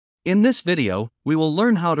In this video, we will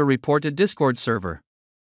learn how to report a Discord server.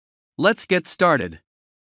 Let's get started.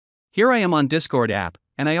 Here I am on Discord app,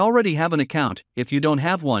 and I already have an account. If you don't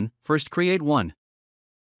have one, first create one.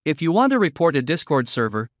 If you want to report a Discord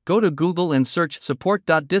server, go to Google and search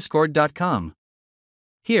support.discord.com.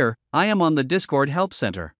 Here, I am on the Discord Help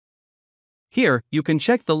Center. Here, you can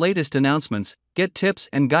check the latest announcements, get tips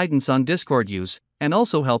and guidance on Discord use, and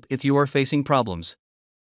also help if you are facing problems.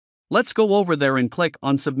 Let's go over there and click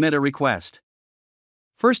on Submit a Request.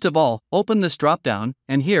 First of all, open this drop-down,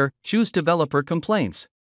 and here, choose Developer Complaints.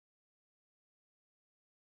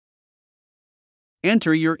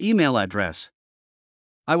 Enter your email address.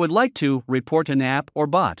 I would like to report an app or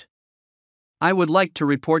bot. I would like to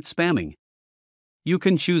report spamming. You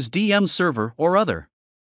can choose DM server or other.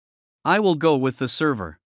 I will go with the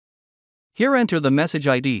server. Here enter the message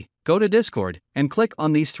ID, go to Discord, and click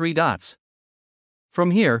on these three dots.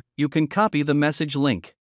 From here, you can copy the message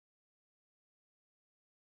link.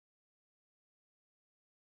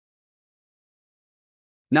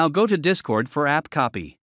 Now go to Discord for app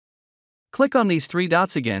copy. Click on these three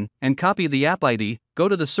dots again, and copy the app ID, go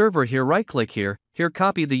to the server here, right-click here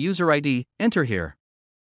copy the user ID, enter here.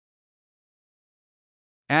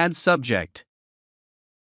 Add subject.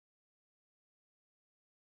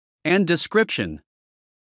 And description.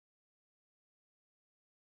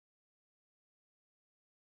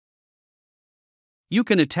 You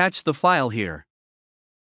can attach the file here.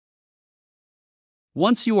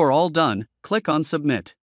 Once you are all done, click on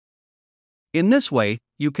Submit. In this way,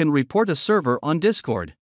 you can report a server on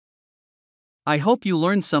Discord. I hope you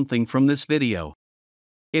learned something from this video.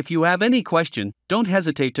 If you have any question, don't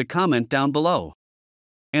hesitate to comment down below.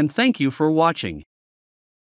 And thank you for watching.